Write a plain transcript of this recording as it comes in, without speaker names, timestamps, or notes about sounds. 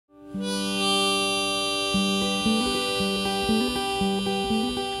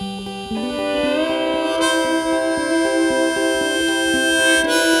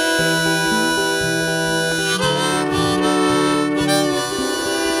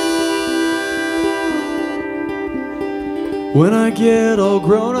When I get all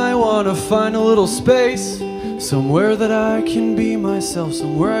grown, I want to find a little space, somewhere that I can be myself,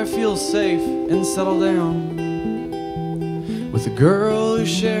 somewhere I feel safe and settle down with a girl who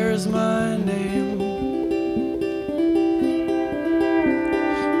shares my name.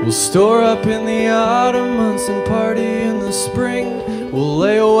 We'll store up in the autumn months and party in the spring. We'll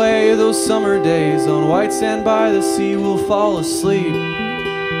lay away those summer days on white sand by the sea. We'll fall asleep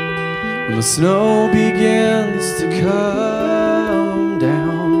when the snow begins to come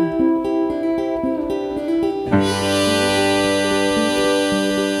down.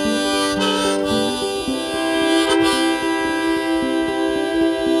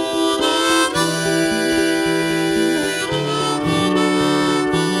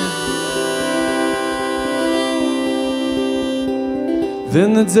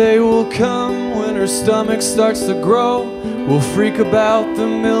 Then the day will come when her stomach starts to grow. We'll freak about the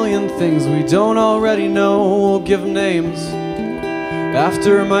million things we don't already know. We'll give names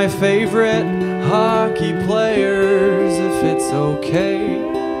after my favorite hockey players, if it's okay.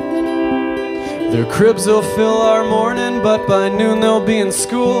 Their cribs will fill our morning, but by noon they'll be in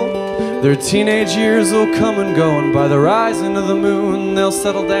school. Their teenage years will come and go, and by the rising of the moon they'll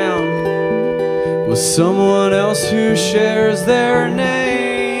settle down with someone else who shares their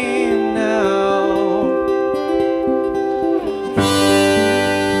name now.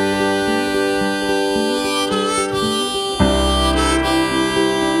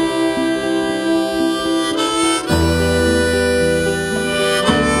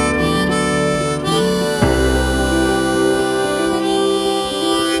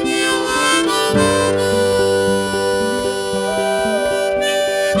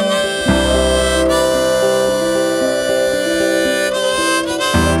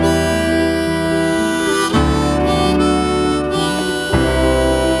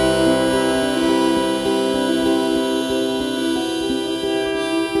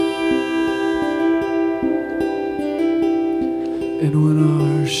 And when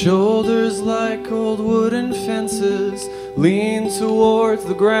our shoulders like old wooden fences lean towards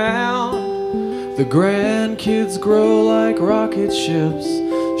the ground, the grandkids grow like rocket ships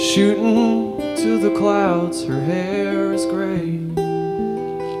shooting to the clouds. Her hair is gray,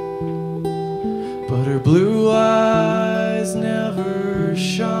 but her blue eyes never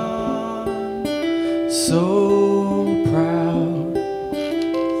shone so proud.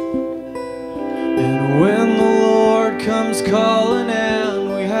 And when the Lord comes calling and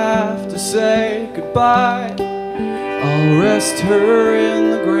we have to say goodbye, I'll rest her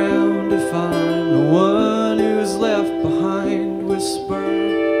in the ground to find the one who's left behind. Whisper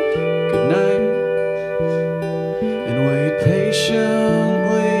goodnight and wait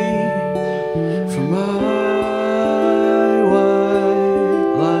patiently for my white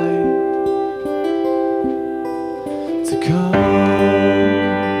light to come.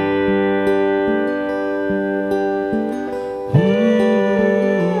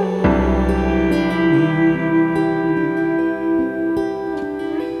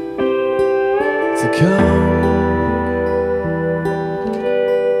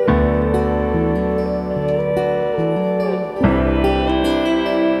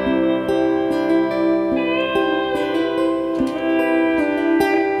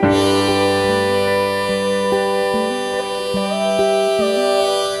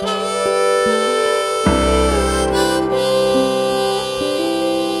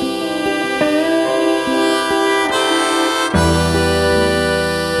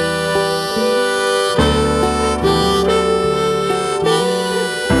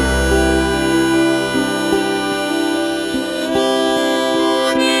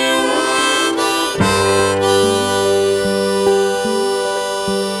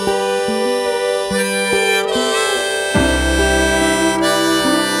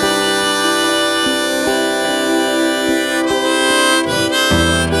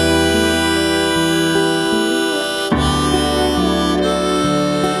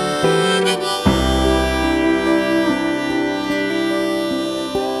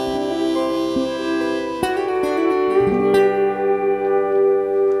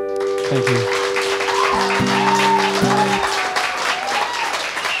 Thank you.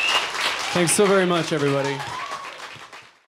 Thanks so very much, everybody.